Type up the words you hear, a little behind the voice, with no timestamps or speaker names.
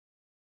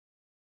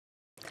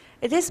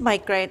It is my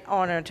great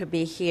honor to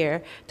be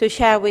here to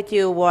share with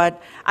you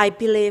what I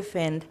believe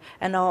in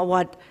and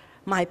what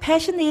my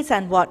passion is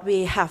and what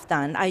we have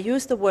done. I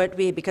use the word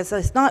we because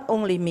it's not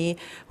only me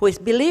who is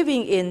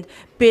believing in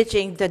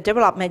bridging the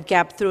development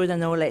gap through the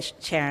knowledge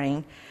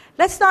sharing.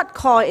 Let's not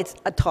call it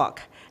a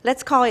talk.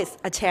 Let's call it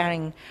a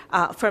sharing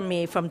from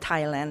me from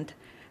Thailand.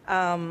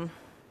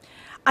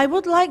 I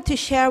would like to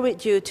share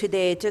with you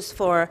today just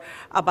for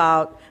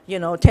about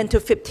 10 to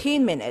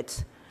 15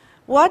 minutes.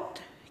 What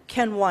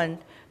can one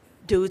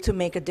do to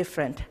make a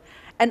difference?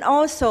 And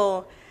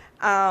also,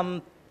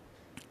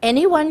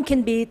 anyone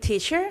can be a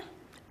teacher,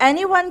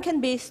 anyone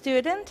can be a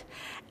student,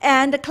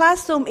 and the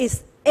classroom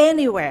is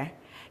anywhere.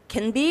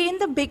 Can be in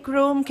the big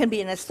room, can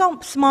be in a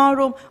small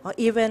room, or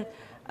even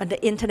on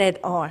the internet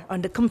or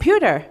on the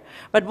computer.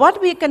 But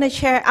what we're going to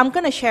share, I'm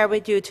going to share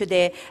with you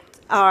today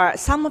are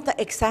some of the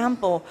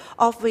examples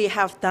of we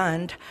have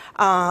done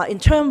in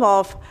terms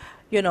of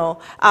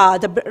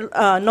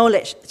the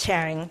knowledge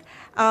sharing.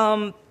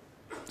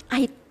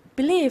 I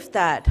believe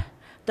that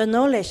the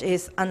knowledge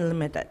is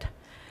unlimited.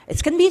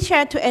 It can be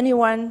shared to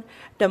anyone.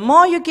 The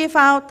more you give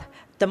out,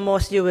 the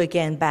most you will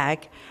gain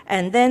back.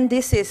 And then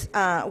this is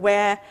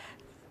where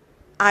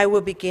I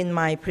will begin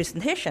my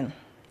presentation.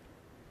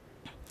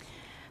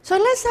 So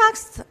let's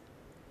ask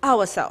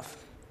ourselves,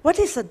 what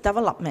is a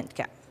development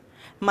gap?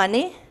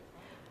 Money,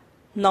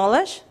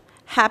 knowledge,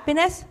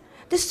 happiness?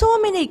 There's so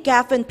many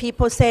gaps when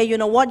people say,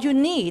 what you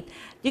need.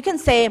 You can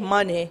say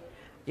money,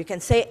 you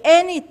can say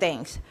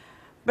anything.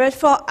 But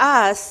for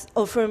us,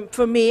 or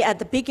for me at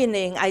the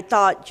beginning, I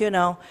thought,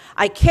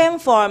 I came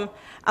from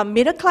a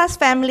middle-class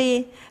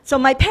family. So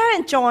my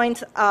parents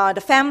joined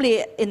the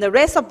family in the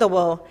rest of the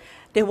world.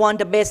 They want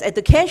the best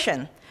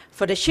education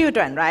for the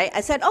children, right?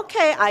 I said,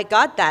 okay, I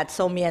got that.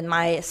 So me and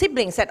my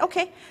siblings said,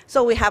 okay,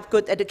 so we have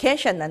good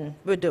education and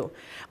we'll do.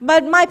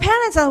 But my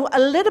parents are a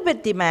little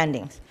bit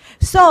demanding.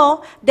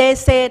 So they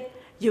said,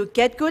 you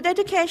get good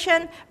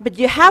education, but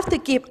you have to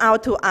give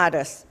out to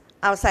others.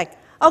 I was like,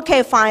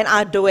 okay, fine,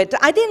 I'll do it.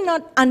 I did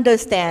not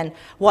understand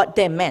what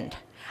they meant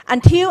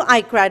until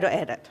I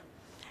graduated.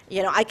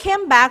 I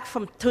came back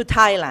to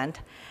Thailand,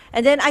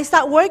 and then I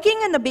started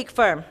working in a big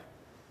firm,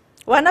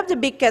 one of the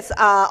biggest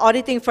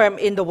auditing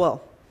firms in the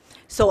world.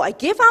 So I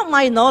give out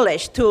my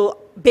knowledge to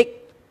big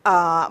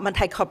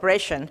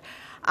multi-corporation,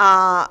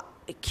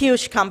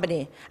 huge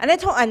company.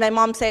 And my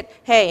mom said,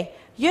 hey,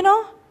 you're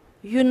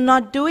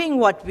not doing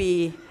what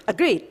we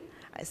agreed.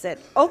 I said,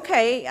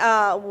 okay,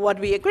 what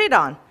we agreed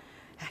on.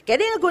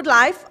 Getting a good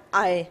life,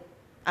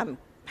 I'm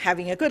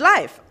having a good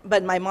life.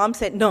 But my mom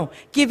said, no,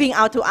 giving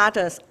out to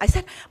others. I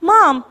said,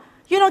 Mom,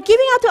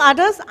 giving out to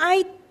others,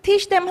 I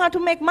teach them how to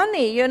make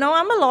money. I'm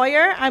a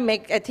lawyer, I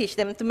teach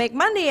them to make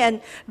money and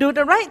do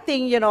the right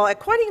thing,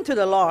 according to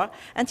the law.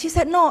 And she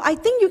said, no, I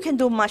think you can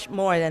do much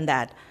more than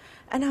that.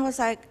 And I was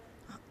like,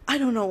 I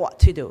don't know what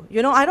to do.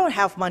 I don't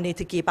have money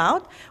to give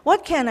out.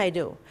 What can I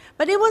do?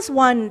 But it was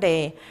one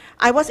day,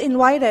 I was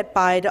invited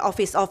by the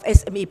Office of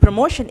SME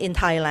Promotion in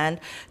Thailand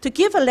to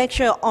give a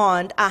lecture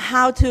on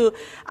how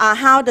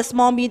the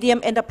small, medium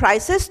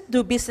enterprises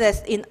do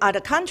business in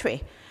other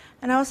countries.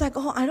 And I was like,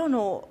 oh, I don't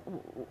know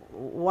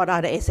what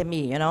are the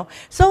SME,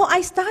 So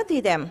I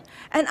studied them,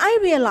 and I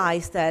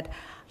realized that,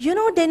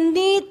 they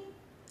need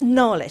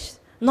knowledge,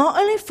 not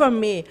only from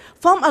me,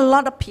 from a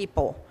lot of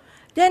people.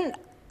 Then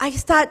I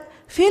start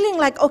feeling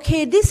like,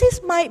 okay,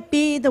 might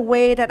be the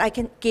way that I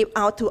can give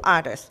out to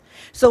others.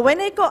 So when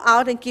I go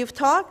out and give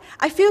talk,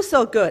 I feel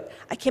so good.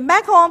 I came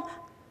back home,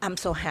 I'm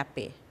so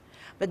happy.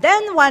 But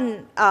then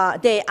one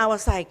day, I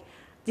was like,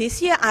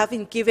 this year I've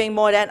been giving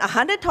more than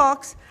 100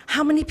 talks.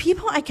 How many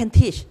people I can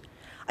teach?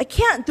 I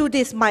can't do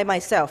this by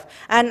myself.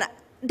 And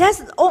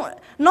that's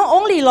not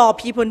only law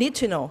people need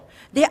to know.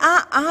 There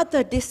are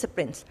other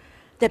disciplines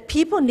that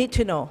people need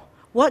to know.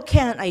 What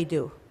can I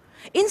do?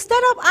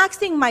 Instead of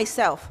asking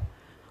myself,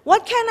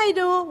 what can I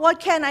do? What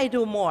can I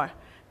do more?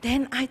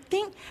 Then I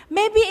think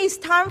maybe it's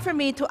time for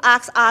me to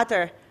ask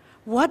others,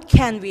 what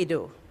can we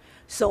do?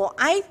 So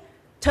I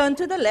turned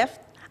to the left.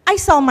 I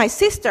saw my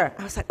sister.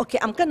 I was like, okay,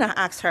 I'm going to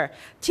ask her.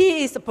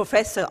 She is a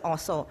professor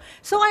also.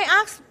 So I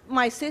asked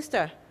my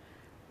sister,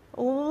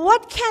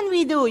 what can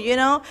we do,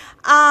 to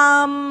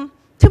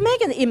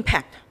make an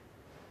impact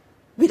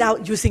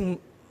without using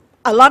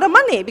a lot of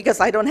money,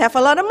 because I don't have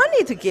a lot of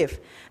money to give.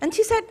 And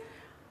she said,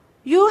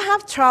 you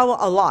have traveled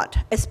a lot,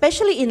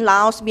 especially in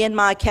Laos,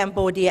 Myanmar,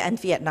 Cambodia, and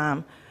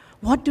Vietnam.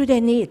 What do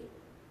they need?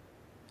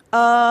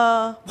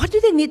 What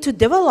do they need to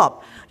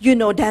develop,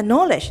 their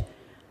knowledge,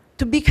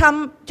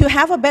 to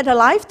have a better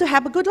life, to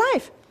have a good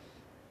life?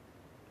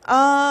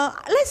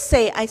 Let's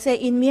say,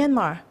 in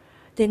Myanmar,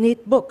 they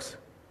need books.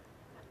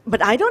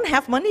 But I don't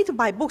have money to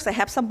buy books. I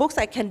have some books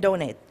I can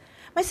donate.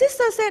 My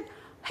sister said,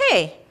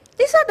 hey,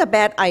 these are the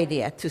bad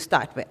idea to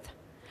start with.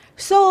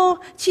 So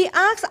she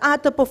asked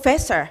other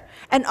professors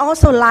and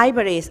also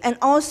libraries and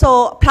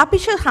also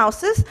publisher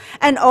houses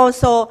and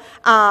also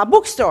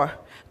bookstore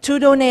to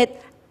donate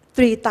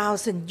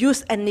 3,000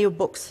 used and new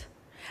books.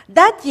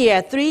 That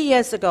year, 3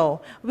 years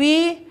ago,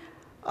 we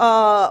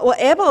were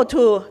able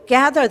to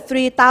gather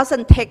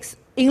 3,000 texts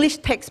English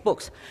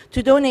textbooks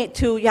to donate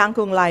to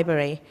Yangon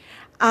Library.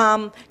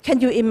 Can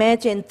you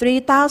imagine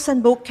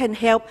 3,000 books can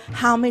help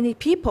how many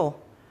people?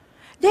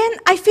 Then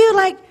I feel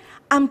like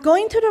I'm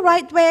going to the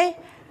right way,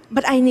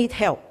 but I need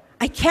help.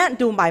 I can't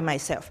do by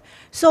myself.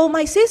 So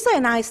my sister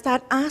and I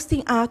start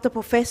asking other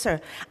professors,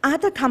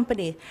 other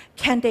companies,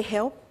 can they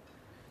help?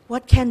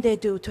 What can they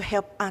do to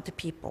help other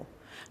people?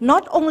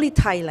 Not only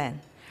Thailand,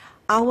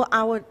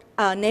 our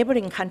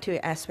neighboring country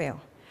as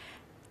well.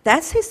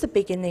 That is the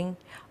beginning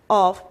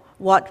of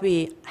what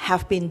we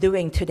have been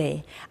doing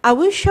today. I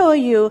will show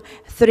you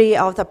 3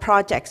 of the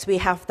projects we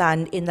have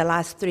done in the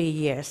last 3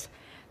 years.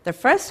 The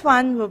first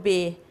one will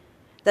be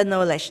the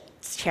knowledge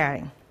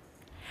sharing.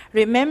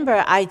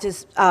 Remember, I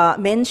just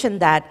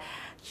mentioned that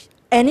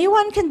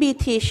anyone can be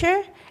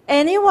teacher,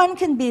 anyone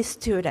can be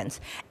students,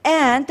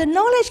 and the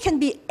knowledge can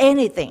be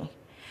anything.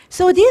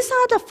 So these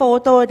are the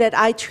photos that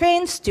I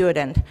train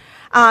students.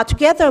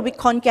 Together with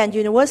Khon Kaen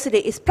University,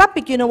 it's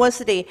public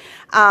university.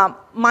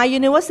 My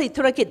university,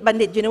 Thurakit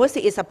Bandit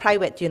University, is a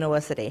private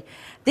university.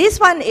 This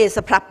one is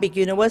a public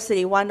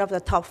university, one of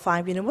the top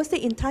 5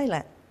 universities in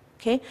Thailand.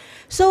 Okay?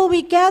 So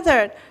we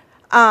gathered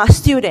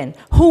students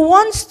who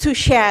wants to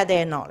share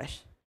their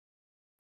knowledge.